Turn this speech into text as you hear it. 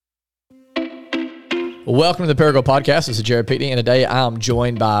Welcome to the Parago Podcast. This is Jared Pickney, and today I'm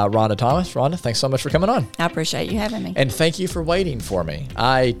joined by Rhonda Thomas. Rhonda, thanks so much for coming on. I appreciate you having me. And thank you for waiting for me.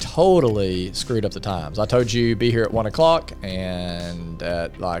 I totally screwed up the times. I told you be here at 1 o'clock, and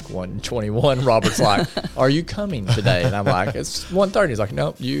at like 1:21, Robert's like, are you coming today? And I'm like, it's 1:30. He's like,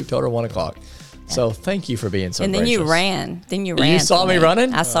 nope, you told her 1 o'clock. So thank you for being so And then gracious. you ran. You saw me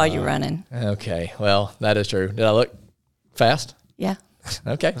running? I saw you running. Okay, well, that is true. Did I look fast? Yeah.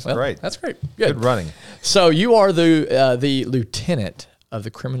 Okay, well, great. That's great. Good running. So you are the lieutenant of the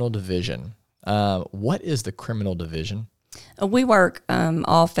criminal division. What is the criminal division? We work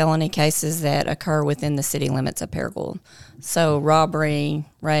all felony cases that occur within the city limits of Paragould. So robbery,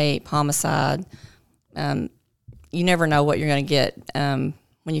 rape, homicide. You never know what you're going to get when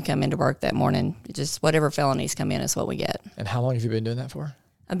you come into work that morning. Just whatever felonies come in is what we get. And how long have you been doing that for?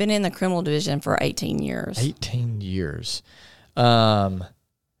 I've been in the criminal division for 18 years. 18 years.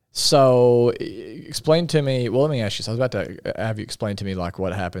 So explain to me, well, let me ask you, so I was about to have you explain to me like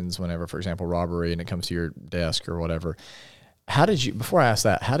what happens whenever, for example, robbery and it comes to your desk or whatever. Before I ask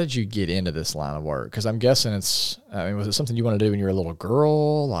that, how did you get into this line of work? Because I'm guessing was it something you want to do when you were a little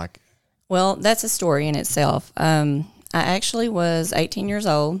girl? Well, that's a story in itself. I actually was 18 years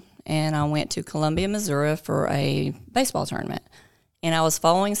old, and I went to Columbia, Missouri for a baseball tournament. And I was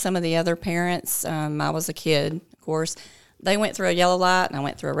following some of the other parents. I was a kid, of course. They went through a yellow light, and I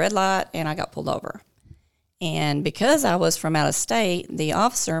went through a red light, and I got pulled over. And because I was from out of state, the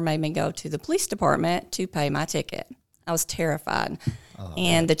officer made me go to the police department to pay my ticket. I was terrified.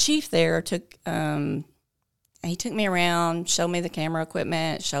 And the chief there took me around, showed me the camera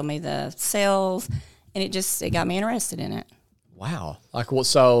equipment, showed me the cells, and it got me interested in it. Wow.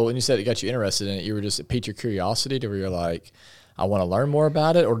 So when you said it got you interested in it, you were just, it piqued your curiosity to where you're like, I want to learn more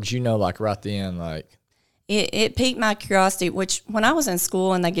about it? Or did you know right then, It piqued my curiosity, which when I was in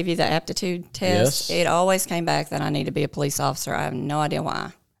school and they give you the aptitude test, Yes. It always came back that I need to be a police officer. I have no idea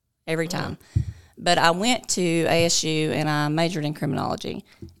why, every time. But I went to ASU and I majored in criminology,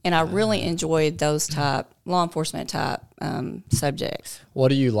 and I really enjoyed those law enforcement type subjects. What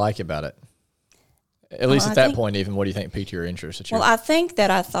do you like about it? At least at that point, even, what do you think piqued your interest? Well, I think that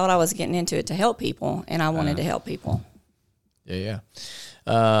I thought I was getting into it to help people, and I wanted to help people. Yeah.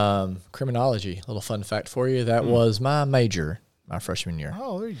 Criminology, little fun fact for you. That was my major my freshman year.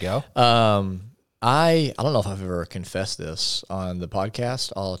 Oh, there you go. I don't know if I've ever confessed this on the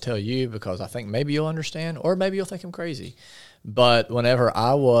podcast. I'll tell you because I think maybe you'll understand or maybe you'll think I'm crazy. But whenever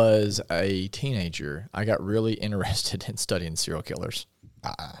I was a teenager, I got really interested in studying serial killers.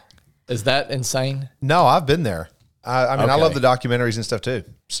 Is that insane? No, I've been there. I mean, I Okay. love the documentaries and stuff too.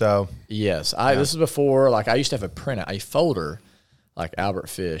 So Yes. This is before, I used to have a folder, like Albert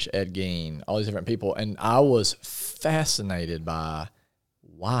Fish, Ed Gein, all these different people. And I was fascinated by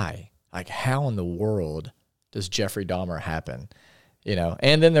why, how in the world does Jeffrey Dahmer happen?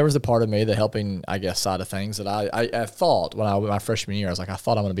 And then there was a part of me, the helping, side of things that I thought when I was my freshman year, I was like, I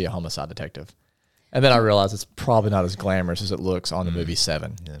thought I'm going to be a homicide detective. And then I realized it's probably not as glamorous as it looks on the movie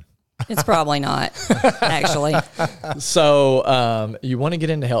Seven. yeah. It's probably not, actually. So you want to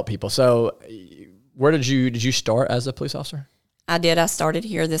get in to help people. So where did you start as a police officer? I did. I started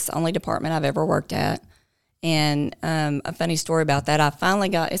here. This is the only department I've ever worked at. And a funny story about that, I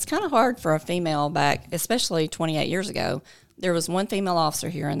finally it's kind of hard for a female back, especially 28 years ago. There was one female officer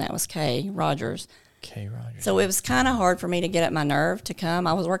here, and that was Kay Rogers. Kay Rogers. So it was kind of hard for me to get up my nerve to come.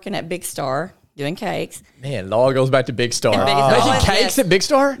 I was working at Big Star doing cakes. Man, it all goes back to Big Star. And Big Star. Making Oh, cakes yes. at Big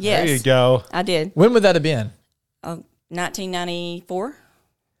Star? Yes. There you go. I did. When would that have been? 1994.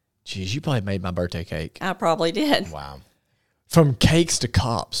 Jeez, you probably made my birthday cake. I probably did. Wow. From Cakes to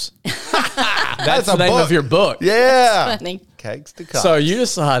Cops. That's a the name book. of your book. Yeah. Funny. Cakes to cups. So you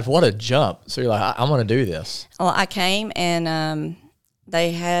decide, what a jump. So you're like, I'm going to do this. Well, I came and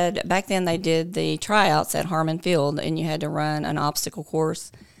back then they did the tryouts at Harmon Field, and you had to run an obstacle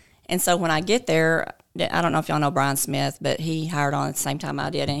course. And so when I get there, I don't know if y'all know Brian Smith, but he hired on at the same time I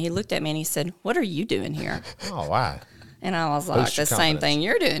did. And he looked at me and he said, "What are you doing here?" Oh, wow. And I was like, Boost your the same confidence. thing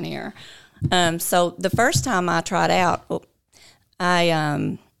you're doing here. So the first time I tried out,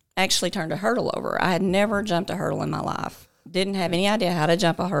 I actually turned a hurdle over. I had never jumped a hurdle in my life. Didn't have any idea how to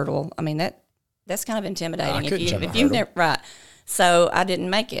jump a hurdle. I mean, that's kind of intimidating. I couldn't jump a you've hurdle. never, right. So I didn't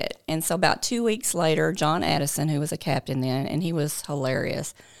make it. And so about 2 weeks later, John Addison, who was a captain then, and he was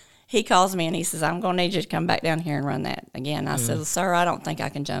hilarious, he calls me and he says, "I'm going to need you to come back down here and run that again." I said, "Sir, I don't think I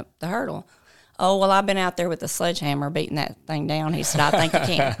can jump the hurdle." "Oh, well, I've been out there with a sledgehammer beating that thing down." He said, "I think you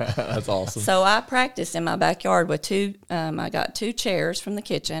can." That's awesome. So I practiced in my backyard with I got 2 chairs from the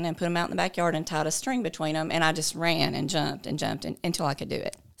kitchen and put them out in the backyard and tied a string between them, and I just ran and jumped until I could do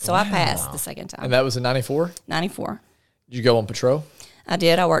it. So I passed the second time. And that was in 94? 94. Did you go on patrol? I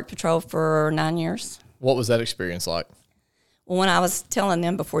did. I worked patrol for 9 years. What was that experience like? Well, when I was telling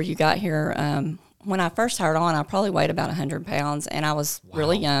them before you got here, when I first hired on, I probably weighed about 100 pounds, and I was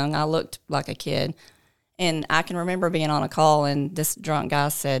really young. I looked like a kid. And I can remember being on a call, and this drunk guy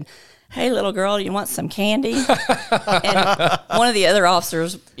said, "Hey, little girl, do you want some candy?" And one of the other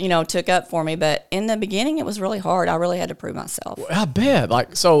officers, took up for me. But in the beginning, it was really hard. I really had to prove myself. I bet.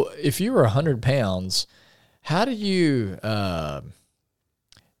 Like, so if you were 100 pounds, how do you, I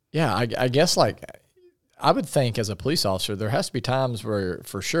guess, like, I would think as a police officer, there has to be times where,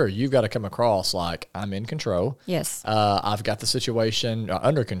 for sure, you've got to come across like, I'm in control. Yes. I've got the situation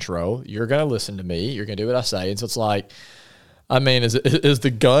under control. You're going to listen to me. You're going to do what I say. And so it's like, I mean, is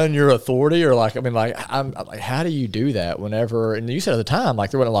the gun your authority, or like, I mean, like, I'm like, how do you do that whenever? And you said at the time, like,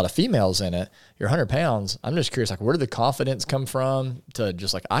 there weren't a lot of females in it. You're 100 pounds. I'm just curious, like, where did the confidence come from to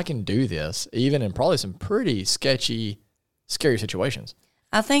just like, I can do this, even in probably some pretty sketchy, scary situations?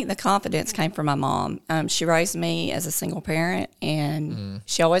 I think the confidence came from my mom. She raised me as a single parent, and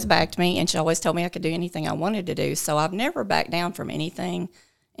she always backed me, and she always told me I could do anything I wanted to do. So I've never backed down from anything,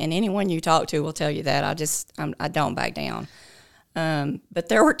 and anyone you talk to will tell you that. I don't back down. But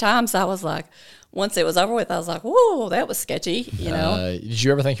there were times I was like, once it was over with, I was like, whoa, that was sketchy, Did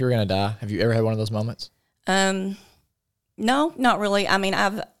you ever think you were going to die? Have you ever had one of those moments? No, not really. I mean,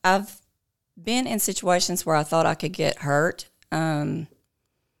 I've been in situations where I thought I could get hurt.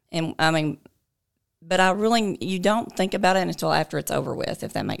 And I mean, but you don't think about it until after it's over with,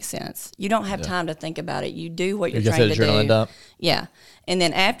 if that makes sense. You don't have time to think about it. You do what you're trying to do. Adrenaline dump? Yeah. And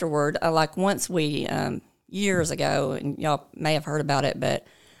then afterward, like once we, years ago, and y'all may have heard about it, but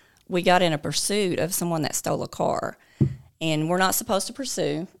we got in a pursuit of someone that stole a car. And we're not supposed to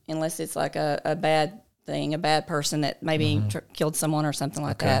pursue unless it's like a bad thing, a bad person that maybe killed someone or something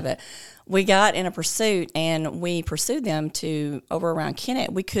like that. But we got in a pursuit, and we pursued them to over around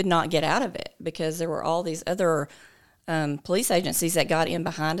Kennett. We could not get out of it because there were all these other police agencies that got in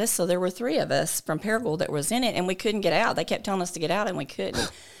behind us. So there were 3 of us from Paragould that was in it, and we couldn't get out. They kept telling us to get out, and we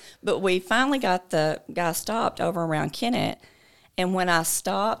couldn't. But we finally got the guy stopped over around Kennett. And when I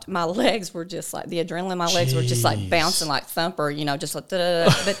stopped, my legs were just like, the adrenaline in my legs were just like bouncing like Thumper, just like,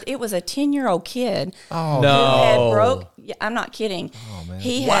 da-da-da. But it was a 10-year-old kid who had I'm not kidding. Oh, man.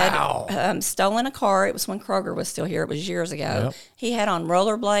 He had stolen a car. It was when Kroger was still here. It was years ago. Yep. He had on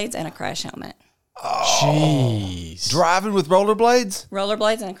rollerblades and a crash helmet. Jeez. Driving with rollerblades?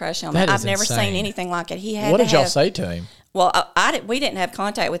 Rollerblades and a crash helmet. I've never seen anything like it. He had. What did y'all say to him? Well, we didn't have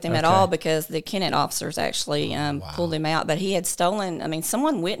contact with him at all because the Kennett officers actually pulled him out. But he had stolen. I mean,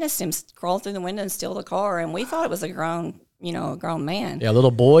 someone witnessed him crawl through the window and steal the car, and we thought it was a grown man. Yeah, little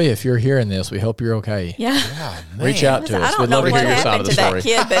boy, if you're hearing this, we hope you're okay. Yeah. Reach out to us. I don't We'd know love to what hear your side of happened the to story.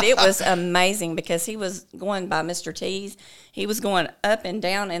 that kid, but it was amazing because he was going by Mr. T's. He was going up and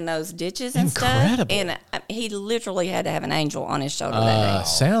down in those ditches and stuff. And he literally had to have an angel on his shoulder that day.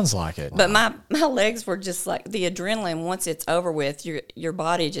 Sounds like it. But my legs were just like the adrenaline. Once it's over with, your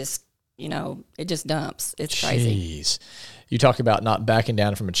body just, it just dumps. It's crazy. Jeez. You talk about not backing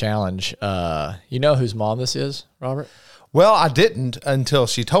down from a challenge. You know whose mom this is, Robert? Well, I didn't until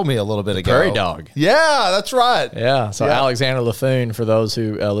she told me a little bit ago. Prairie Dog. Yeah, that's right. Yeah. So Alexander LaFoon, for those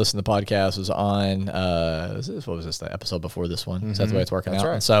who listen to the podcast, was on, what was this, the episode before this one? Is that the way it's working out?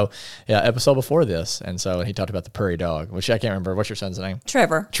 Right. And so, episode before this. And so he talked about the Prairie Dog, which I can't remember. What's your son's name?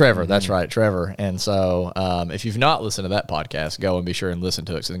 Trevor. That's right, Trevor. And so if you've not listened to that podcast, go and be sure and listen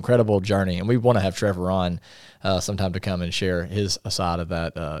to it. It's an incredible journey. And we want to have Trevor on sometime to come and share his side of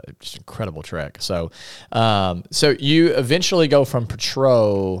that just incredible trek. So so you eventually go from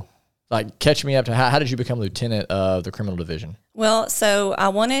patrol, like catch me up to how did you become lieutenant of the criminal division? Well, so I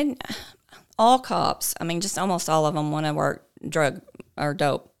wanted all cops, I mean, just almost all of them want to work drug or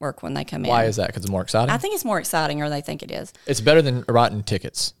dope work when they come in. Why is that? Because it's more exciting? I think it's more exciting, or they think it is. It's better than writing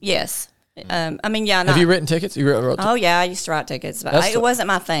tickets. Yes. I mean, yeah. Have you written tickets? Oh, yeah, I used to write tickets, but it wasn't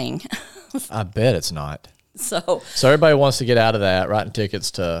my thing. I bet it's not. So everybody wants to get out of that, writing tickets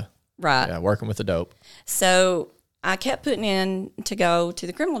to working with the dope. So I kept putting in to go to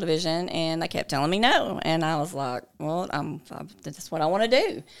the criminal division, and they kept telling me no. And I was like, well, that's what I want to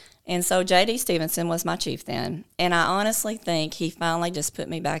do. And so J.D. Stevenson was my chief then. And I honestly think he finally just put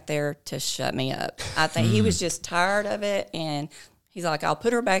me back there to shut me up. I think he was just tired of it. And he's like, I'll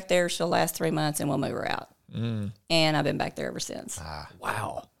put her back there. She'll last 3 months, and we'll move her out. And I've been back there ever since.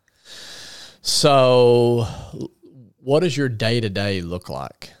 Wow. So what does your day-to-day look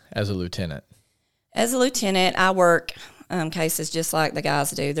like as a lieutenant? As a lieutenant, I work cases just like the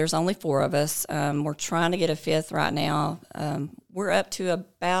guys do. There's only 4 of us. We're trying to get a 5th right now. We're up to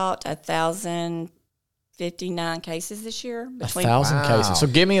about 1,059 cases this year. 1,000 cases. So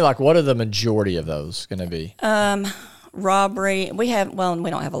give me, like, what are the majority of those going to be? Robbery. We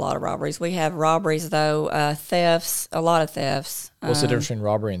don't have a lot of robberies. We have robberies, though, thefts, a lot of thefts. What's the difference between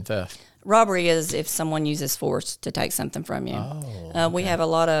robbery and theft? Robbery is if someone uses force to take something from you. We have a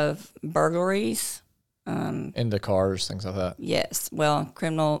lot of burglaries. In the cars, things like that? Yes. Well,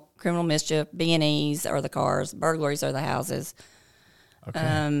 criminal mischief, B&Es are the cars, burglaries are the houses.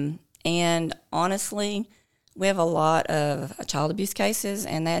 Okay. And honestly, we have a lot of child abuse cases,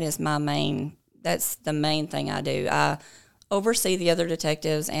 and that's the main thing I do. I oversee the other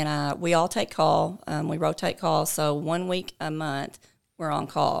detectives, and we all take call. We rotate calls, so 1 week a month we're on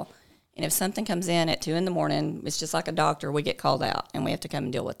call. And if something comes in at 2 a.m, it's just like a doctor. We get called out, and we have to come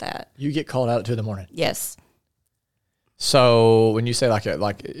and deal with that. You get called out at 2 a.m? Yes. So when you say like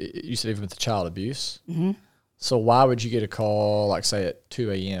you said even with the child abuse, so why would you get a call, like, say, at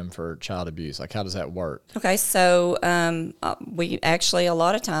 2 a.m. for child abuse? Like, how does that work? Okay, so we actually, a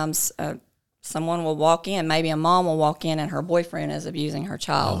lot of times, someone will walk in, maybe a mom will walk in and her boyfriend is abusing her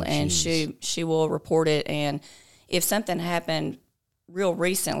child, and she will report it. And if something happened real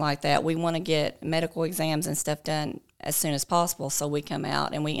recent like that, we want to get medical exams and stuff done as soon as possible. So we come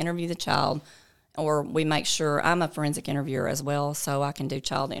out and we interview the child, or we make sure, I'm a forensic interviewer as well, so I can do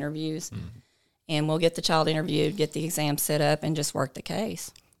child interviews. And we'll get the child interviewed, get the exam set up, and just work the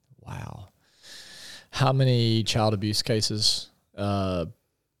case. Wow. How many child abuse cases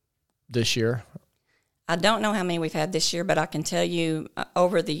this year? I don't know how many we've had this year, but I can tell you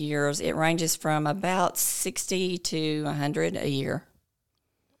over the years, it ranges from about 60 to 100 a year.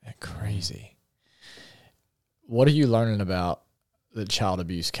 Crazy. What are you learning about the child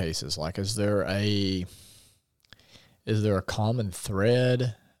abuse cases? Like, is there a common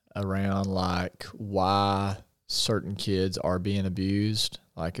thread around, like, why certain kids are being abused?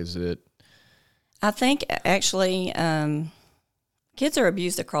 Like, is it? I think actually kids are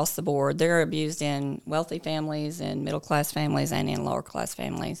abused across the board. They're abused in wealthy families, in middle class families, and in lower class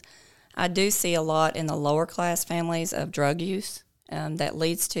families. I do see a lot in the lower class families of drug use that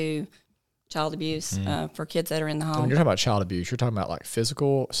leads to child abuse for kids that are in the home. When you're talking about child abuse, you're talking about, like,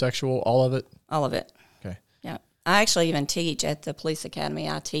 physical, sexual, all of it? All of it. Okay. Yeah. I actually even teach at the police academy.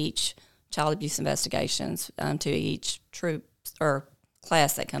 I teach child abuse investigations to each troop or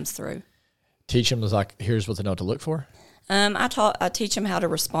class that comes through. Teach them, like, here's what to know to look for? I teach them how to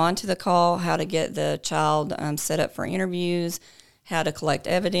respond to the call, how to get the child set up for interviews, how to collect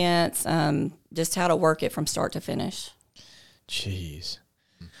evidence, just how to work it from start to finish. Jeez.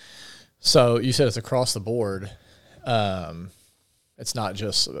 So you said it's across the board. It's not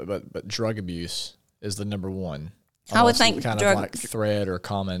just, but drug abuse is the number one. I would think kind of like thread or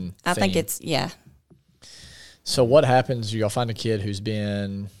common I theme. think it's, yeah. So what happens? Y'all find a kid who's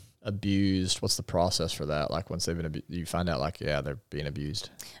been abused. What's the process for that? Like, once they've been you find out, like, yeah, they're being abused.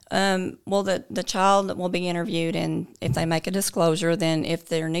 Well, the child will be interviewed, and if they make a disclosure, then if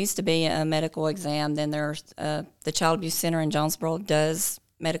there needs to be a medical exam, then there's the Child Abuse Center in Jonesboro does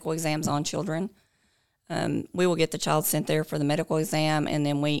medical exams on children. We will get the child sent there for the medical exam, and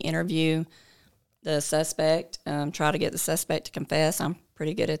then we interview the suspect, try to get the suspect to confess. I'm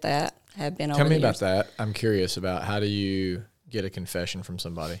pretty good at that. Have been over the years. Tell me about that. I'm curious about, how do you get a confession from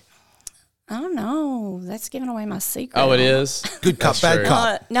somebody? I don't know. That's giving away my secret. Oh, it is? Good cop, bad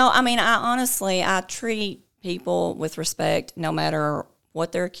cop. No, I mean, I treat people with respect no matter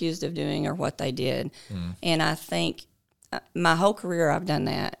what they're accused of doing or what they did. And I think my whole career I've done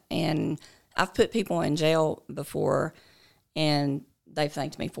that. And I've put people in jail before, and they've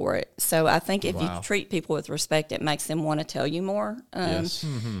thanked me for it. So I think if you treat people with respect, it makes them want to tell you more. Yes.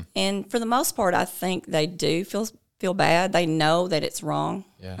 And for the most part, I think they do feel bad. They know that it's wrong.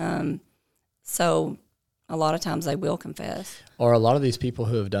 Yeah. So a lot of times they will confess. Or a lot of these people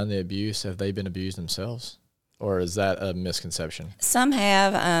who have done the abuse, have they been abused themselves? Or is that a misconception? Some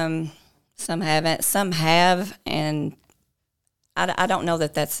have, some haven't. Some have, and I don't know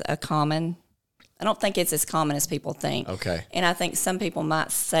that that's a common. I don't think it's as common as people think. Okay. And I think some people might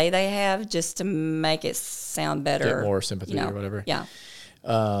say they have just to make it sound better. Get more sympathy or whatever. Yeah.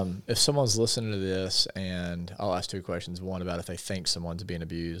 If someone's listening to this, and I'll ask 2 questions. One, about if they think someone's being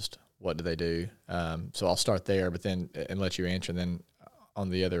abused, what do they do? So I'll start there, but then and let you answer. And then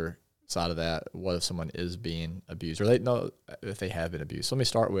on the other side of that, what if someone is being abused, or they know if they have been abused? So let me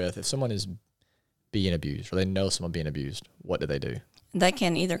start with, if someone is being abused, or they know someone being abused, what do they do? They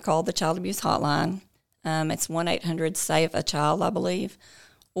can either call the child abuse hotline. It's 1-800-SAVE-A-CHILD, I believe,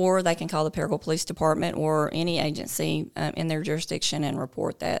 or they can call the Paragould Police Department or any agency in their jurisdiction and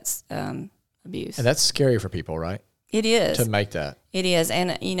report that abuse. And that's scary for people, right? It is. To make that. It is.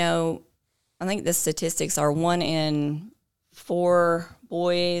 And, I think the statistics are 1 in 4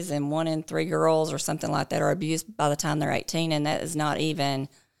 boys and 1 in 3 girls or something like that are abused by the time they're 18, and that is not even,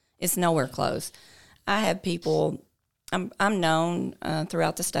 it's nowhere close. I have people, I'm known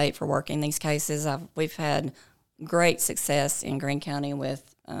throughout the state for working these cases. We've had great success in Greene County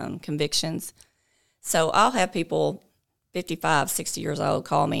with convictions. So I'll have people 55, 60 years old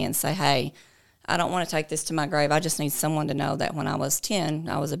call me and say, hey, I don't want to take this to my grave. I just need someone to know that when I was 10,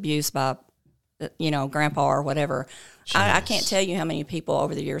 I was abused by, grandpa or whatever. I can't tell you how many people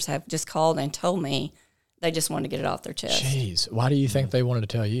over the years have just called and told me they just wanted to get it off their chest. Jeez. Why do you think they wanted to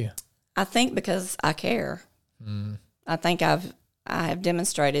tell you? I think because I care. I think I have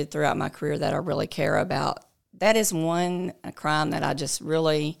demonstrated throughout my career that I really care about. That is one crime that I just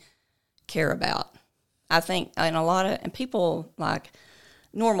really care about. I think, and a lot of people, like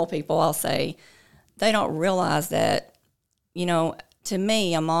normal people, I'll say, they don't realize that, to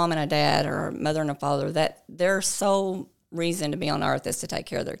me, a mom and a dad or a mother and a father, that their sole reason to be on earth is to take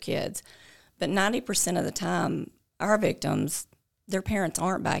care of their kids. But 90% of the time, our victims, their parents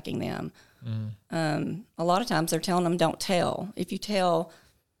aren't backing them. A lot of times they're telling them, don't tell. If you tell,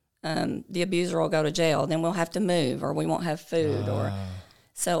 the abuser will go to jail, then we'll have to move or we won't have food.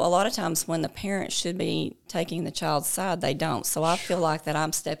 So a lot of times when the parents should be taking the child's side, they don't. So I feel like that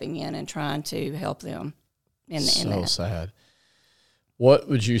I'm stepping in and trying to help them in that. So sad. What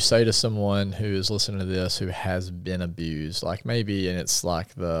would you say to someone who is listening to this who has been abused? Like maybe, and it's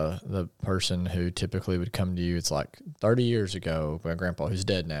like the person who typically would come to you, it's like 30 years ago, my grandpa who's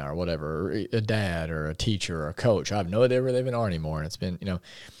dead now or whatever, or a dad or a teacher or a coach. I have no idea where they even are anymore. And it's been,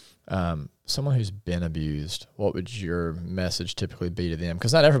 someone who's been abused, what would your message typically be to them?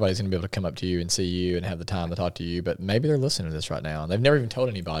 Because not everybody's going to be able to come up to you and see you and have the time to talk to you, but maybe they're listening to this right now and they've never even told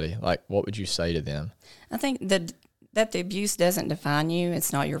anybody. Like, what would you say to them? I think that the abuse doesn't define you.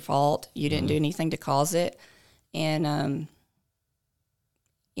 It's not your fault. You didn't do anything to cause it. And,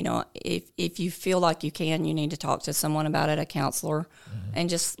 if you feel like you can, you need to talk to someone about it, a counselor, and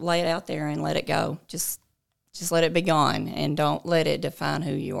just lay it out there and let it go. Just let it be gone and don't let it define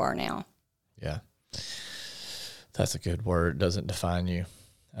who you are now. Yeah. That's a good word. It doesn't define you.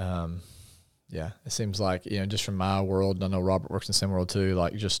 Yeah, it seems like, just from my world, I know Robert works in the same world too,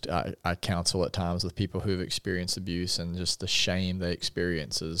 like just I counsel at times with people who've experienced abuse and just the shame they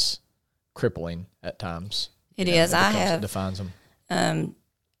experience is crippling at times. It is. It defines them.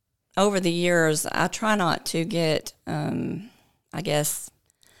 Over the years, I try not to get, I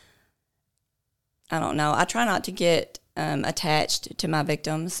try not to get attached to my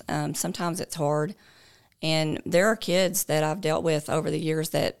victims. Sometimes it's hard. And there are kids that I've dealt with over the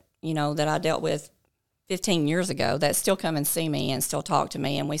years that I dealt with 15 years ago that still come and see me and still talk to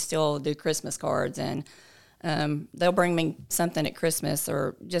me, and we still do Christmas cards, and they'll bring me something at Christmas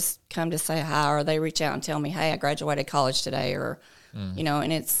or just come to say hi, or they reach out and tell me, hey, I graduated college today, or,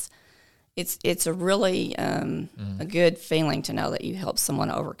 and it's a really a good feeling to know that you help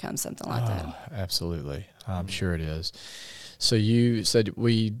someone overcome something like that. Absolutely. I'm sure it is. So you said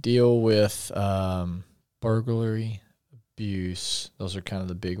we deal with burglary, abuse. Those are kind of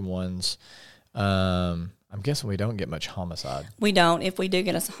the big ones. I'm guessing we don't get much homicide. We don't. If we do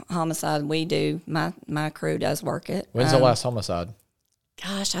get a homicide, we do. My crew does work it. When's the last homicide?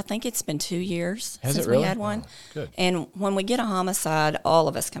 Gosh, I think it's been 2 years since we had one. Oh, good. And when we get a homicide, all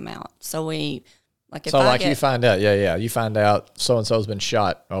of us come out. So we, you find out, you find out so-and-so's been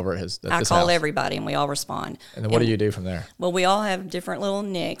shot over at this I call house. Everybody, and we all respond. And then what do you do from there? Well, we all have different little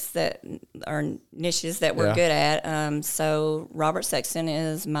niches that we're good at. So Robert Sexton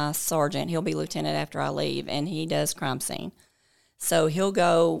is my sergeant. He'll be lieutenant after I leave, and he does crime scene. So he'll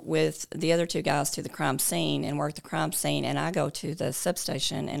go with the other 2 guys to the crime scene and work the crime scene, and I go to the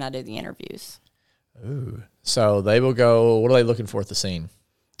substation and I do the interviews. Ooh. So they will go, what are they looking for at the scene?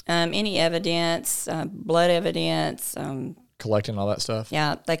 Any evidence, blood evidence. Collecting all that stuff?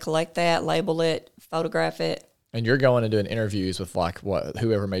 Yeah, they collect that, label it, photograph it. And you're going and doing interviews with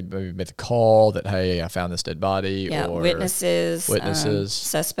whoever made the call that, hey, I found this dead body. Yeah, or witnesses,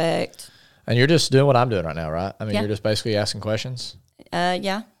 suspect. And you're just doing what I'm doing right now, right? I mean, You're just basically asking questions?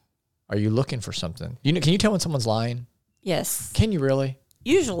 Yeah. Are you looking for something? Can you tell when someone's lying? Yes. Can you really?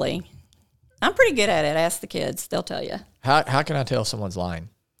 Usually. I'm pretty good at it. Ask the kids. They'll tell you. How can I tell someone's lying?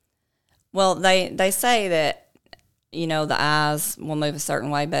 Well, they say that, the eyes will move a certain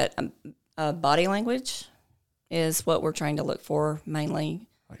way, but body language is what we're trying to look for mainly.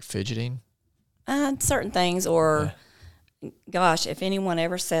 Like fidgeting? Certain things, or gosh, if anyone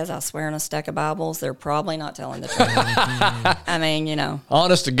ever says I swear on a stack of Bibles, they're probably not telling the truth. I mean, you know.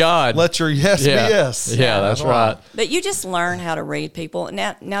 Honest to God. Let your yes be yes. Yeah, that's right. But you just learn how to read people.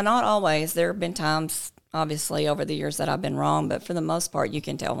 Now, not always. There have been times, obviously, over the years that I've been wrong, but for the most part, you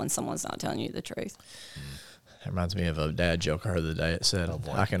can tell when someone's not telling you the truth. It reminds me of a dad joke I heard the other day. It said,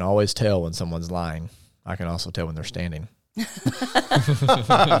 I can always tell when someone's lying. I can also tell when they're standing. I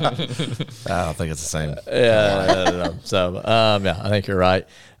don't think it's the same. Yeah. So, yeah, I think you're right.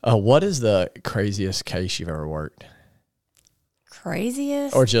 What is the craziest case you've ever worked?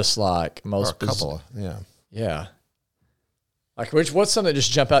 Craziest? Or just like most Or a couple. Yeah. Yeah. Like, what's something that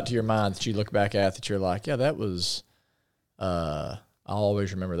just jump out to your mind that you look back at that you're like, yeah, that was, I'll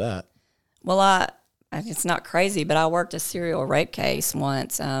always remember that. Well, it's not crazy, but I worked a serial rape case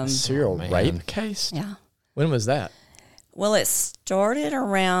once. Serial rape case? Yeah. When was that? Well, it started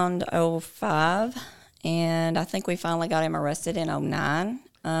around 2005, and I think we finally got him arrested in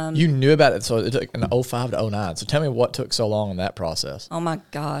 2009. You knew about it, so it took in 2005 to 2009. So tell me what took so long in that process. Oh, my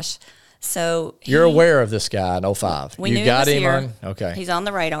gosh. So you're aware of this guy in 2005. We you knew got he was him here. on? Okay. He's on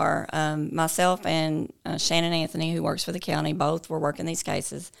the radar. Myself and Shannon Anthony, who works for the county, both were working these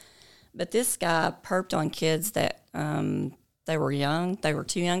cases. But this guy perped on kids that they were young. They were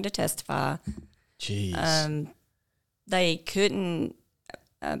too young to testify. Jeez. They couldn't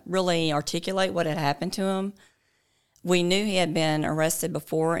really articulate what had happened to him. We knew he had been arrested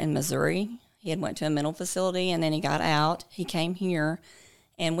before in Missouri. He had went to a mental facility, and then he got out. He came here,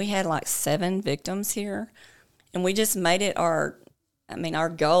 and we had like 7 victims here. And we just made it our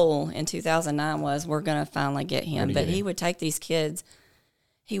goal in 2009 was we're going to finally get him. But he would take these kids.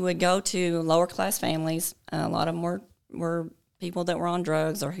 He would go to lower-class families. A lot of them were people that were on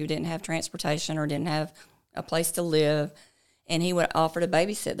drugs or who didn't have transportation or didn't have a place to live, and he would offer to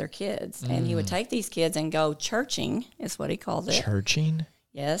babysit their kids. And he would take these kids and go churching, is what he called it. Churching?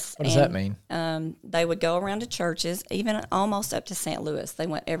 Yes. What does that mean? They would go around to churches, even almost up to St. Louis. They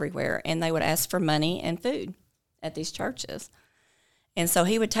went everywhere, and they would ask for money and food at these churches. And so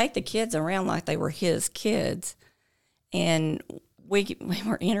he would take the kids around like they were his kids. And we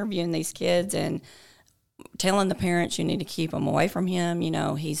were interviewing these kids and telling the parents, you need to keep them away from him. You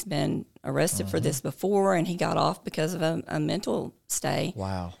know, he's been arrested for this before, and he got off because of a mental stay.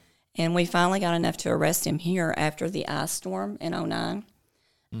 Wow. And we finally got enough to arrest him here after the ice storm in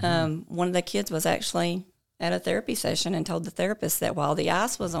 2009. One of the kids was actually at a therapy session and told the therapist that while the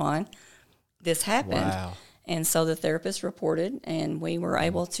ice was on, this happened. Wow. And so the therapist reported, and we were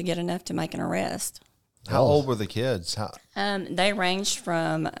able to get enough to make an arrest. How old were the kids? They ranged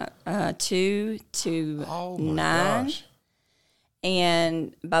from 2 to 9. Gosh.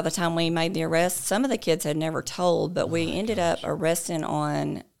 And by the time we made the arrest, some of the kids had never told, but we ended up arresting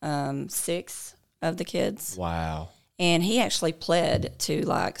on 6 of the kids. Wow. And he actually pled to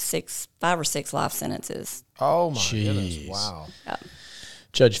like 5 or 6 life sentences. Oh, my Jeez. goodness. Wow.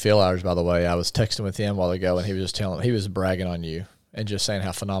 Judge Phil Ayers, by the way, I was texting with him a while ago, and he was just he was bragging on you and just saying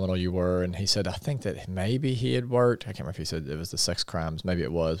how phenomenal you were. And he said, I think that maybe he had worked, I can't remember if he said it was the sex crimes, maybe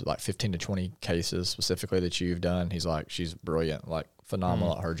it was, like 15 to 20 cases specifically that you've done. He's like, she's brilliant, like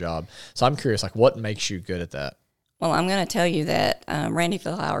phenomenal at her job. So I'm curious, like, what makes you good at that? Well, I'm going to tell you that Randy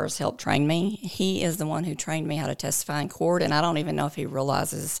Philhowers helped train me. He is the one who trained me how to testify in court, and I don't even know if he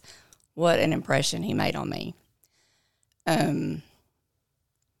realizes what an impression he made on me.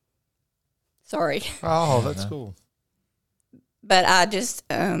 Sorry. Oh, that's cool. But I just,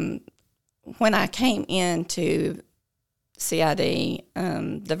 when I came into CID,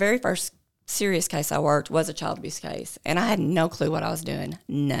 the very first serious case I worked was a child abuse case, and I had no clue what I was doing,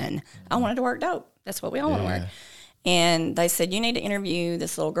 none. I wanted to work dope. That's what we all want to work. And they said, you need to interview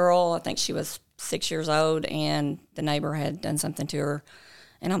this little girl. I think she was 6 years old, and the neighbor had done something to her.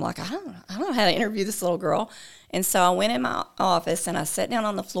 And I'm like, I don't know how to interview this little girl. And so I went in my office, and I sat down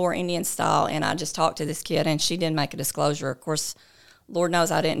on the floor Indian style, and I just talked to this kid, and she didn't make a disclosure. Of course, Lord knows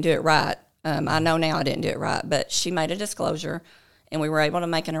I didn't do it right. I know now I didn't do it right, but she made a disclosure, and we were able to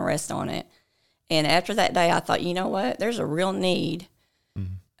make an arrest on it. And after that day, I thought, you know what? There's a real need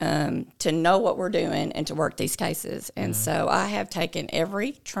to know what we're doing and to work these cases. And so I have taken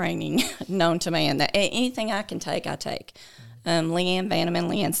every training known to man. That anything I can take, I take. Leanne Vanneman,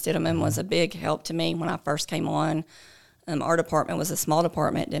 Leanne Stidham was a big help to me when I first came on. Our department was a small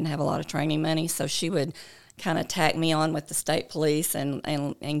department, didn't have a lot of training money, so she would kind of tack me on with the state police and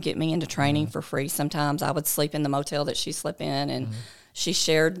get me into training for free. Sometimes I would sleep in the motel that she slept in, and she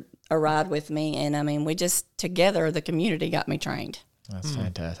shared a ride with me. And, I mean, we just, together, the community got me trained. That's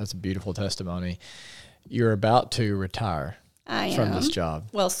fantastic. That's a beautiful testimony. You're about to retire. I from am. this job?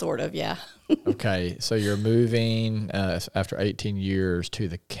 Well, sort of, yeah. Okay, so you're moving after 18 years to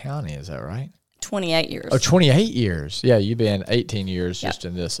the county, is that right? 28 years. Oh, 28 years. Yeah, you've been 18 years Yep. just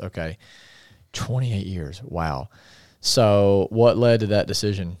in this. Okay. 28 years. Wow. So what led to that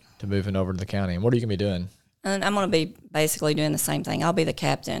decision to moving over to the county? And what are you going to be doing? And I'm going to be basically doing the same thing. I'll be the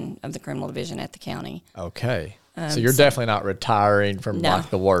captain of the criminal division at the county. Okay. So you're definitely not retiring from No. like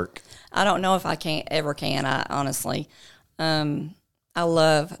the work. I don't know if I ever can. I honestly, I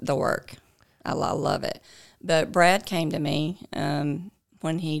love the work. I love it. But Brad came to me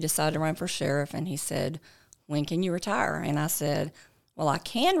when he decided to run for sheriff, and he said, "When can you retire?" And I said, "Well, I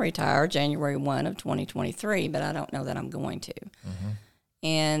can retire January 1 of 2023, but I don't know that I'm going to."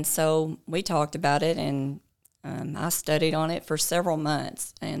 And so we talked about it, and I studied on it for several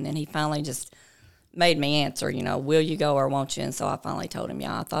months, and then he finally just made me answer, will you go or won't you? And so I finally told him,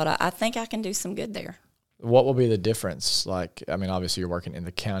 yeah. I think I can do some good there. What will be the difference? Like, I mean, obviously you're working in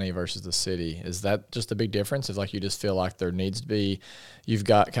the county versus the city. Is that just a big difference? Is like you just feel like there needs to be, you've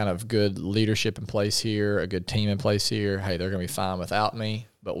got kind of good leadership in place here, a good team in place here. Hey, they're going to be fine without me,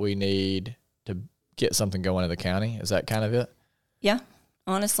 but we need to get something going in the county. Is that kind of it? Yeah.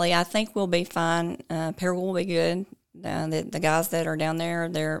 Honestly, I think we'll be fine. Paragould will be good. The guys that are down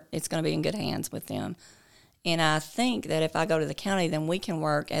there, it's going to be in good hands with them. And I think that if I go to the county, then we can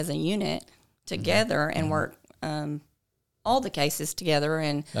work as a unit together and work all the cases together,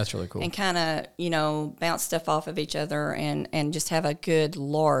 and That's really cool. and kind of bounce stuff off of each other, and just have a good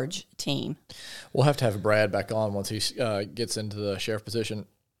large team. We'll have to have Brad back on once he gets into the sheriff position.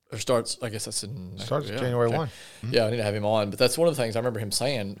 Or starts, I guess that's Starts January 1. Yeah, I need to have him on. But that's one of the things I remember him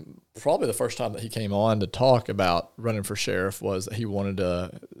saying, probably the first time that he came on to talk about running for sheriff, was that he wanted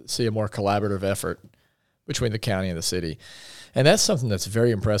to see a more collaborative effort between the county and the city. And that's something that's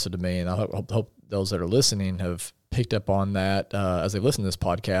very impressive to me. And I hope those that are listening have picked up on that as they listen to this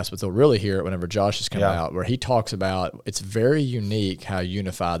podcast, but they'll really hear it whenever Josh is coming out, where he talks about it's very unique how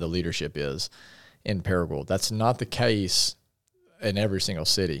unified the leadership is in Paragould. That's not the case in every single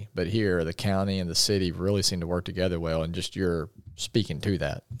city, but here the county and the city really seem to work together well, and just you're speaking to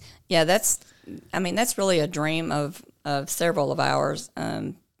that. Yeah, that's really a dream of several of ours,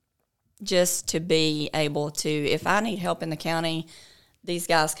 just to be able to, if I need help in the county, these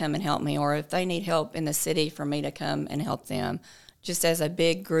guys come and help me, or if they need help in the city, for me to come and help them, just as a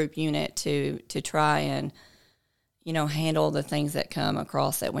big group unit to try and, handle the things that come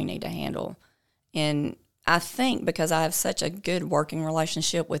across that we need to handle. And I think because I have such a good working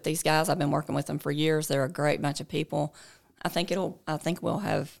relationship with these guys, I've been working with them for years. They're a great bunch of people. I think we'll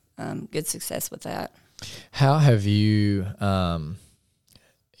have good success with that. How have you?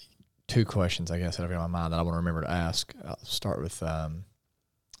 Two questions, I guess, that have been on my mind that I want to remember to ask. I'll start with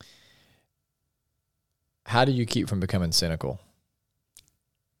how do you keep from becoming cynical?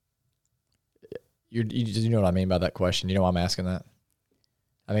 You know what I mean by that question? You know why I'm asking that?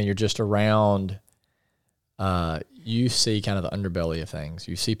 I mean, you're just around. You see kind of the underbelly of things.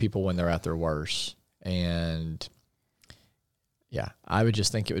 You see people when they're at their worst. And, yeah, I would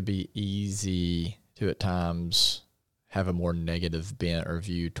just think it would be easy to at times have a more negative bent or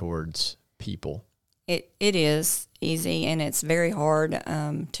view towards people. It is easy, and it's very hard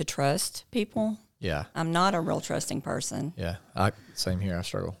to trust people. Yeah. I'm not a real trusting person. Yeah. Same here. I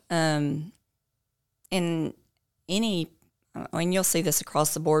struggle. And you'll see this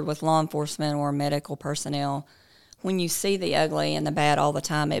across the board with law enforcement or medical personnel. When you see the ugly and the bad all the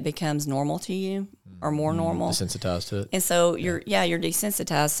time, it becomes normal to you, or more normal. Desensitized to it. And so you're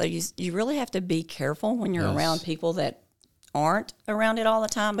desensitized. So you really have to be careful when you're around people that aren't around it all the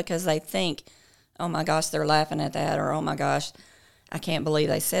time, because they think, oh my gosh, they're laughing at that, or oh my gosh, I can't believe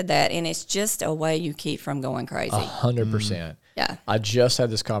they said that. And it's just a way you keep from going crazy. 100%. Yeah. I just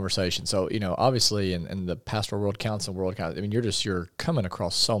had this conversation. So, obviously in the pastoral world, counsel world, I mean, you're coming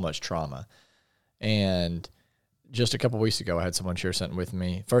across so much trauma. And just a couple of weeks ago, I had someone share something with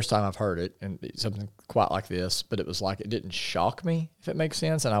me. First time I've heard it, and something quite like this, but it was like, it didn't shock me, if it makes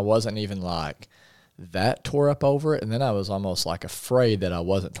sense. And I wasn't even like that tore up over it. And then I was almost like afraid that I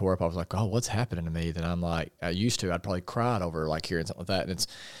wasn't tore up. I was like, oh, what's happening to me that I'm like, I used to, I'd probably cried over like hearing something like that.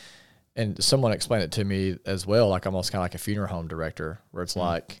 And someone explained it to me as well, like almost kind of like a funeral home director, where it's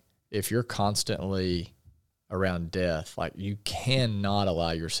like, if you're constantly around death, like you cannot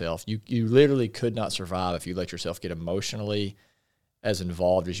allow yourself, you literally could not survive if you let yourself get emotionally as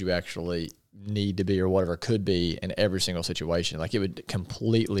involved as you actually need to be, or whatever could be, in every single situation. Like it would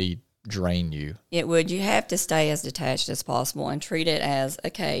completely drain you. It would. You have to stay as detached as possible and treat it as a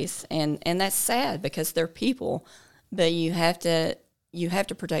case. And that's sad, because they're people, but you have to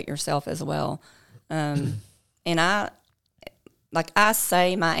protect yourself as well. And like I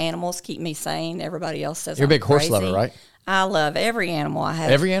say, my animals keep me sane. Everybody else says You're a I'm big horse crazy. lover, right? I love every animal. I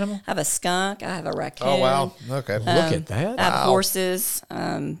have Every animal? I have a skunk. I have a raccoon. Oh, wow. Okay. Look at that. I have horses,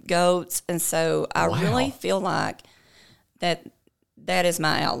 goats, and so I Wow. really feel like that is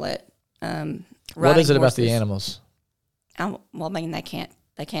my outlet. What is it about the horses. animals? Well, I mean, they can't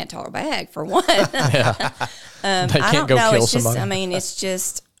talk back for one. They I can't don't go know. kill It's just, somebody. I mean, it's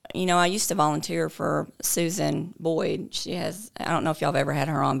just, I used to volunteer for Susan Boyd. She has, I don't know if y'all have ever had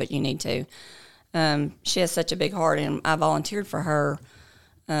her on, but you need to. She has such a big heart, and I volunteered for her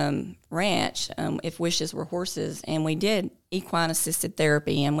ranch, If Wishes Were Horses, and we did equine assisted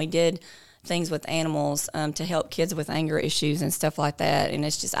therapy, and we did things with animals to help kids with anger issues and stuff like that. And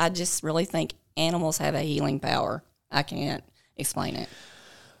it's just, I just really think animals have a healing power. I can't explain it.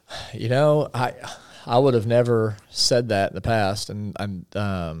 I would have never said that in the past, and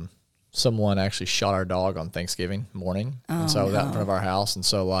someone actually shot our dog on Thanksgiving morning, and so that in front of our house, and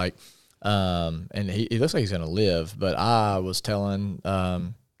so and he looks like he's gonna live, but I was telling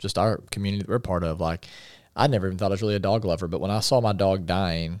just our community that we're part of, like, I never even thought I was really a dog lover, but when I saw my dog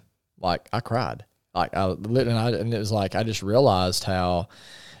dying, like, I cried, like and it was like I just realized how,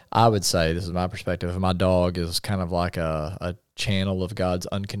 I would say, this is my perspective, my dog is kind of like a channel of God's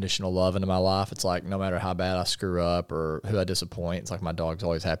unconditional love into my life. It's like no matter how bad I screw up or who I disappoint, it's like my dog's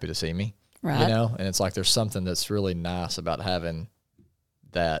always happy to see me. Right. And it's like there's something that's really nice about having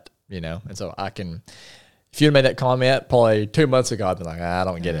that, and so I can, if you'd made that comment probably 2 months ago, I'd be like, I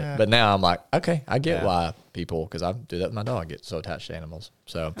don't get it. But now I'm like, okay, I get why people, because I do that with my dog, I get so attached to animals.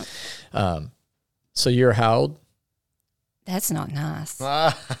 So, so you're how old? That's not nice.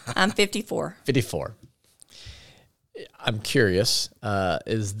 I'm 54. 54. I'm curious,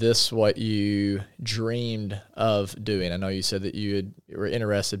 is this what you dreamed of doing? I know you said that you were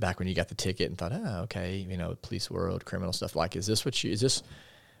interested back when you got the ticket and thought, okay, police world, criminal stuff. Like, is this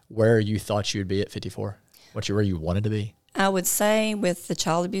where you thought you'd be at 54? Where you wanted to be? I would say with the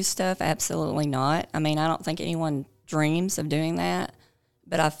child abuse stuff, absolutely not. I mean, I don't think anyone dreams of doing that,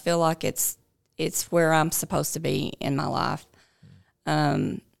 but I feel like it's where I'm supposed to be in my life.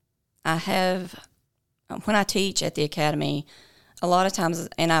 When I teach at the academy, a lot of times,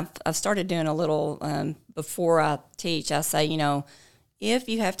 and I've started doing a little before I teach, I say, if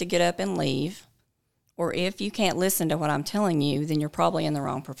you have to get up and leave, or if you can't listen to what I'm telling you, then you're probably in the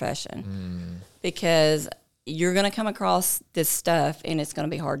wrong profession, because you're going to come across this stuff and it's going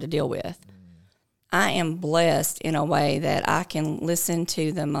to be hard to deal with. I am blessed in a way that I can listen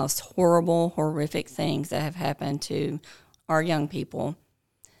to the most horrible, horrific things that have happened to our young people,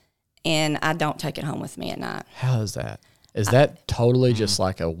 and I don't take it home with me at night. How is that? Is that totally just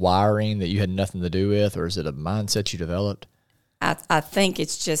like a wiring that you had nothing to do with, or is it a mindset you developed? I think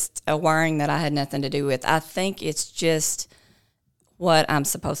it's just a wiring that I had nothing to do with. I think it's just what I'm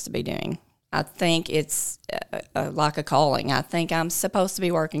supposed to be doing. I think it's like a calling. I think I'm supposed to be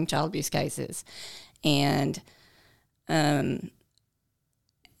working child abuse cases. And I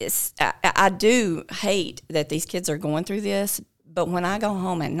do hate that these kids are going through this, but when I go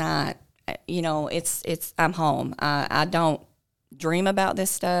home at night, I'm home. I don't dream about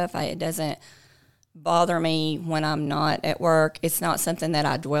this stuff. It doesn't bother me when I'm not at work. It's not something that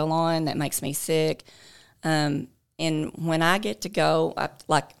I dwell on that makes me sick. And when I get to go,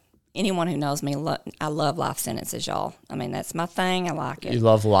 like anyone who knows me, I love life sentences, y'all. I mean, that's my thing. I like it. You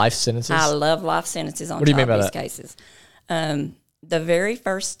love life sentences? I love life sentences on what do you mean by child that? abuse cases. The very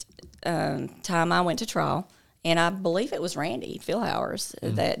first time I went to trial, and I believe it was Randy Philhowers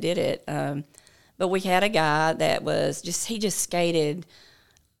that did it, but we had a guy that he just skated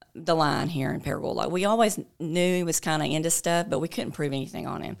the line here in Paragould. Like, we always knew he was kind of into stuff, but we couldn't prove anything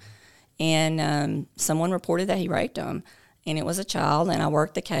on him. And someone reported that he raped him, and it was a child, and I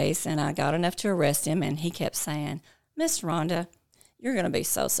worked the case, and I got enough to arrest him, and he kept saying, Miss Rhonda, you're going to be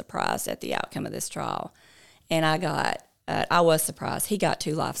so surprised at the outcome of this trial. And I was surprised. He got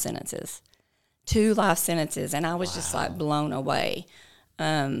 2 life sentences. 2 life sentences, and I was just like blown away.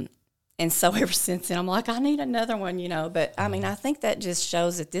 And so ever since then, I'm like, I need another one, But, I mean, I think that just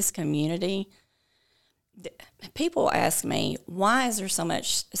shows that this community, people ask me, why is there so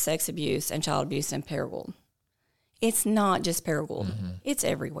much sex abuse and child abuse in Paragould? It's not just Paragould. Mm-hmm. It's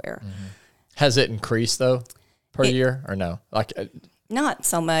everywhere. Mm-hmm. Has it increased, though, per year, or no? Not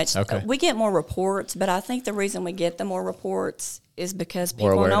so much. Okay. We get more reports, but I think the reason we get the more reports is because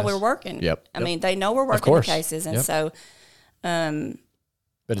people know we're working. Yep. I mean, they know we're working the cases, and so...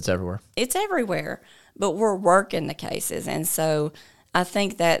 but it's everywhere. It's everywhere, but we're working the cases. And so I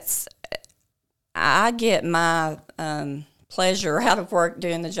think I get my pleasure out of work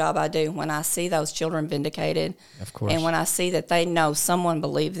doing the job I do when I see those children vindicated. Of course. And when I see that they know someone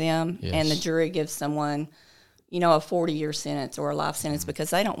believed them and the Yes. jury gives someone, a 40-year sentence or a life sentence because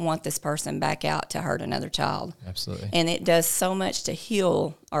they don't want this person back out to hurt another child. Absolutely. And it does so much to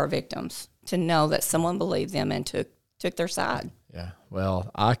heal our victims to know that someone believed them and took their side. Yeah.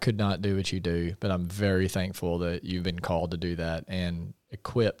 Well, I could not do what you do, but I'm very thankful that you've been called to do that and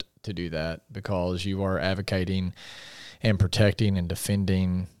equipped to do that because you are advocating and protecting and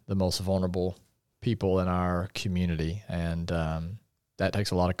defending the most vulnerable people in our community. And that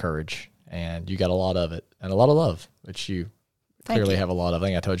takes a lot of courage. And you got a lot of it and a lot of love, which you clearly have a lot of. I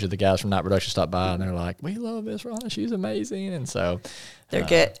think I told you the guys from Night Production stopped by and they're like, we love Miss Rhonda. She's amazing. And so they're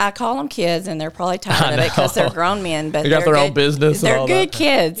good. I call them kids and they're probably tired of it because they're grown men, but they got their own business. They're and all good that.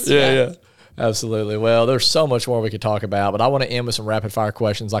 kids. Yeah. Absolutely. Well, there's so much more we could talk about, but I want to end with some rapid fire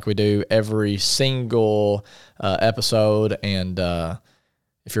questions like we do every single episode. And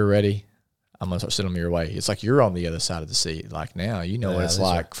if you're ready, I'm going to start sending them your way. It's like you're on the other side of the seat. Like now, you know what it's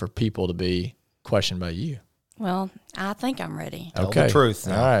like for people to be questioned by you. Well, I think I'm ready. Tell the truth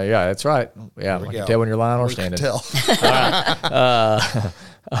now. All right. Yeah, that's right. Yeah, I can tell when you're lying or We can standing. tell. All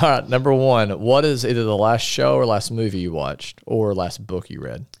right. Number one, what is either the last show or last movie you watched or last book you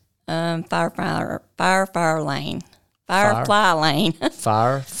read? Firefly Lane. Firefly Lane.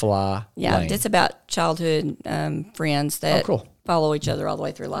 Firefly Yeah, Lane. it's about childhood friends that cool. follow each other all the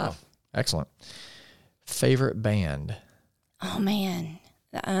way through life. Excellent. Favorite band? Oh, man.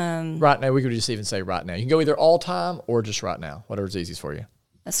 Right now, we could just even say right now. You can go either all time or just right now, whatever's easiest for you.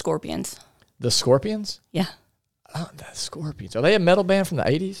 The Scorpions. The Scorpions? Yeah. Oh, the Scorpions. Are they a metal band from the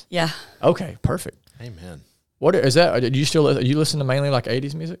 80s? Yeah. Okay, perfect. Amen. What is that? Do you listen to mainly like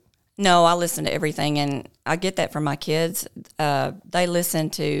 80s music? No, I listen to everything, and I get that from my kids. They listen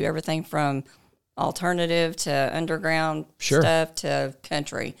to everything from alternative to underground Sure. stuff to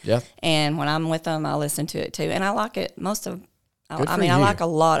country. Yeah. And when I'm with them, I listen to it too, and I like it. Good I for mean, I you. like a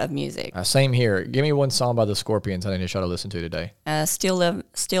lot of music. Same here. Give me one song by the Scorpions I need to try to listen to today.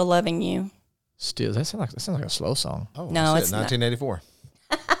 Still loving you. Still, that sounds like a slow song. Oh, No, that's it's it. not. 1984.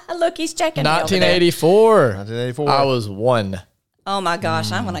 Look, he's checking me over there. 1984. 1984. I was one. Oh my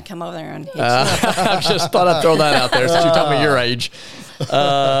gosh, I'm gonna come over there and hit you. I just thought I'd throw that out there since you told me your age.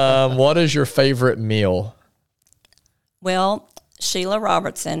 What is your favorite meal? Well, Sheila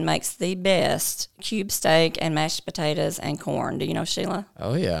Robertson makes the best cube steak and mashed potatoes and corn. Do you know Sheila?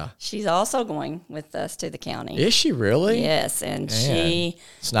 Oh, yeah. She's also going with us to the county. Is she really? Yes, and Man.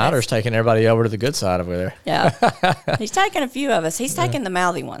 Snyder's taking everybody over to the good side over there. yeah, he's taking a few of us. He's taking the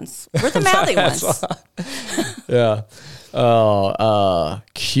mouthy ones. We're the mouthy ones. Yeah.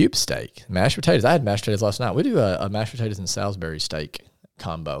 Cube steak, mashed potatoes. I had mashed potatoes last night. We do a mashed potatoes and Salisbury steak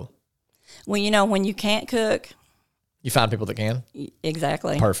combo. Well, when you can't cook, You find people that can?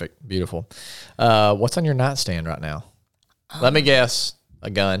 exactly. Perfect. Beautiful. What's on your nightstand right now? Let me guess. A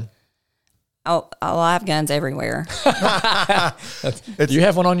gun. Oh, I have guns everywhere. Do you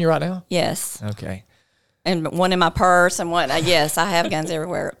have one on you right now? Yes. Okay. And one in my purse and one. Yes, I have guns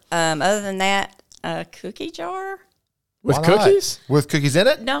everywhere. Other than that, a cookie jar. With Why not? cookies? With cookies in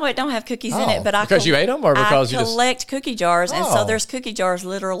it? No, it don't have cookies in Oh. it. But I Because you ate them or because I you just... collect cookie jars, and so Oh. there's cookie jars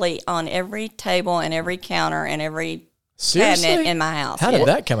literally on every table and every counter and every Seriously? cabinet in my house. How did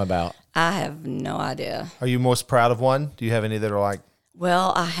that come about? I have no idea. Are you most proud of one? Do you have any that are like,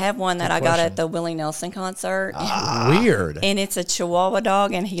 Well, I have one that I got at the Willie Nelson concert, Weird. and it's a Chihuahua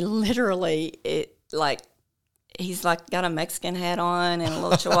dog, and he literally he's like got a Mexican hat on and a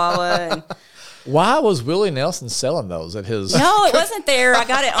little Chihuahua. And Why was Willie Nelson selling those at his... no, it wasn't there. I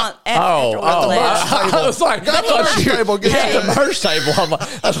got it on Oh, after we left. I was like, I thought you table, get at it. the merch table. I'm like,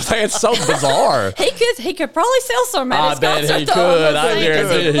 I was like, it's so bizarre. He could probably sell some at I his bet concert. he though, could. I'm I saying, 'cause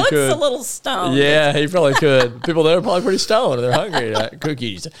guarantee he looks could. a little stoned. Yeah, he probably could. People there are probably pretty stoned. They're hungry.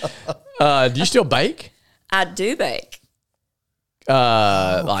 Cookies. Do you still bake? I do bake.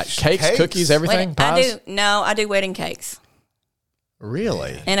 Like cakes, cookies, everything, pies? I do wedding cakes.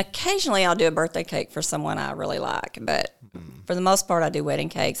 Really? And occasionally I'll do a birthday cake for someone I really like, but for the most part I do wedding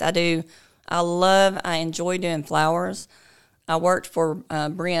cakes. I enjoy doing flowers. I worked for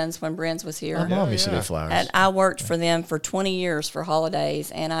Bren's when Bren's was here. My mom used to do flowers. And I worked for them for 20 years for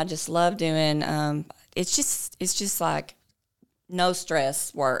holidays, and I just love doing it's just like no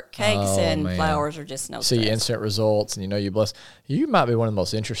stress work. Cakes and man. flowers are just no See stress. instant results, and you bless. You might be one of the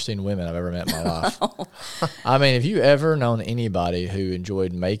most interesting women I've ever met in my life. I mean, have you ever known anybody who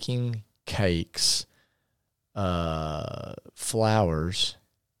enjoyed making cakes, flowers,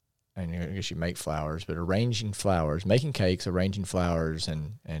 and I guess you make flowers, but arranging flowers, making cakes, arranging flowers,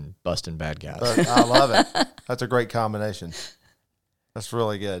 and busting bad guys. I love it. That's a great combination. That's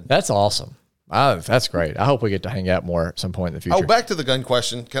really good. That's awesome. That's great. I hope we get to hang out more at some point in the future. Oh, back to the gun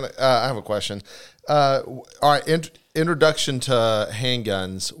question. I have a question. All right, introduction to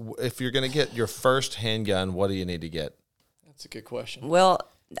handguns. If you're going to get your first handgun, what do you need to get? That's a good question. Well,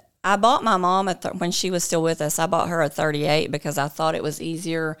 I bought my mom when she was still with us. I bought her a 38 because I thought it was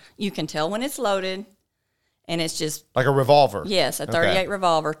easier. You can tell when it's loaded, and it's just Like a revolver? yes, a 38 Okay.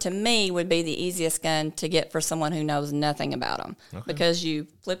 revolver to me would be the easiest gun to get for someone who knows nothing about them because you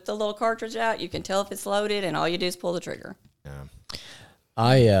flip the little cartridge out, you can tell if it's loaded, and all you do is pull the trigger. Yeah.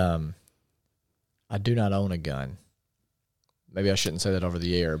 I do not own a gun. Maybe I shouldn't say that over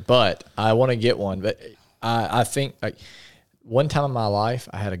the air, but I want to get one. But I think like one time in my life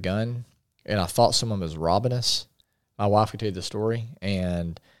I had a gun and I thought someone was robbing us. My wife could tell you the story,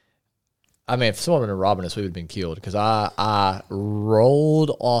 and I mean, if someone had been robbing us, we would have been killed because I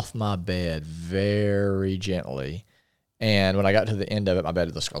rolled off my bed very gently. And when I got to the end of it, my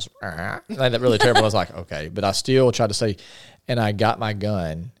bed just goes, like that really terrible. I was like, okay. But I still tried to say, and I got my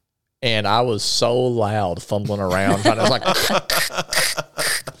gun, and I was so loud fumbling around. I was like,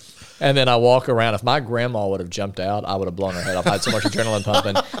 and then I walk around. If my grandma would have jumped out, I would have blown her head off. I had so much adrenaline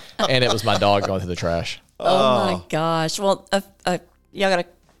pumping, and it was my dog going through the trash. Oh my gosh. Well, y'all got a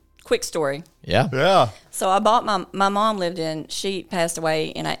quick story. Yeah. Yeah. So I bought my mom she passed away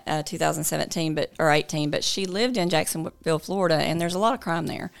in 2017 or 18, but she lived in Jacksonville, Florida, and there's a lot of crime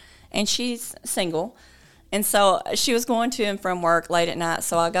there. And she's single. And so she was going to and from work late at night.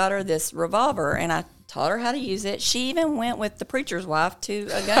 So I got her this revolver and I taught her how to use it. She even went with the preacher's wife to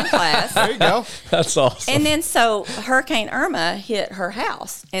a gun class. There you go. That's awesome. And then so Hurricane Irma hit her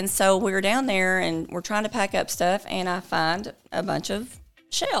house. And so we were down there and we're trying to pack up stuff, and I find a bunch of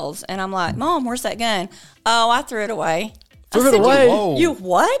shells. And I'm like, Mom, where's that gun? Oh, I threw it away. Threw it away? Whoa. You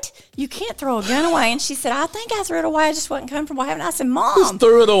what? You can't throw a gun away. And she said, I think I threw it away. I just wasn't comfortable having it. I said, Mom,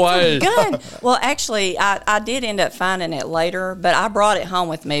 Threw it away. gun. Well, actually, I did end up finding it later, but I brought it home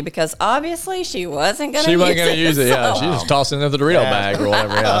with me because obviously she wasn't going to She use it. wasn't going to use it. Yeah, So- she just tossed it into the Dorito bag or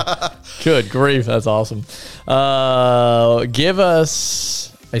whatever. Yeah. Good grief, that's awesome. Give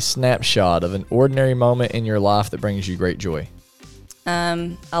us a snapshot of an ordinary moment in your life that brings you great joy.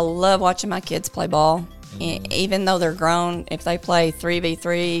 I love watching my kids play ball. Even though they're grown, if they play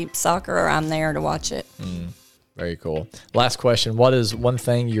 3v3 soccer, I'm there to watch it. Very cool. Last question. What is one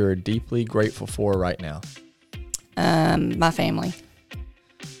thing you're deeply grateful for right now? My family.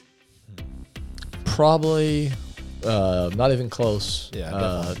 Probably not even close.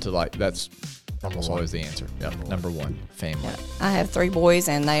 Yeah, to like that's almost always the answer. Yeah, number one, family. I have 3 boys,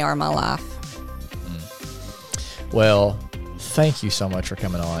 and they are my life. Well, thank you so much for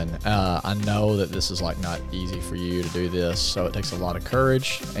coming on. I know that this is like not easy for you to do this, so it takes a lot of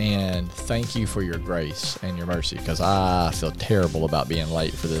courage. And thank you for your grace and your mercy, because I feel terrible about being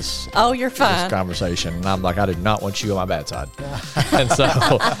late for this. Oh, you're This fine. conversation, and I'm like, I do not want you on my bad side. And so,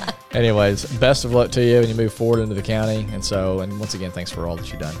 anyways, best of luck to you when you move forward into the county. And once again, thanks for all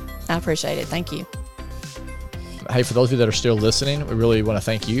that you've done. I appreciate it. Thank you. Hey, for those of you that are still listening, we really want to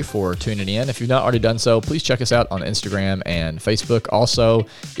thank you for tuning in. If you've not already done so, please check us out on Instagram and Facebook. Also,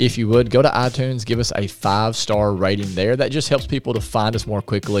 if you would, go to iTunes, give us a 5-star rating there. That just helps people to find us more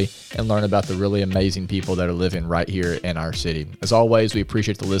quickly and learn about the really amazing people that are living right here in our city. As always, we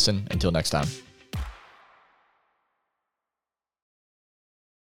appreciate the listen. Until next time.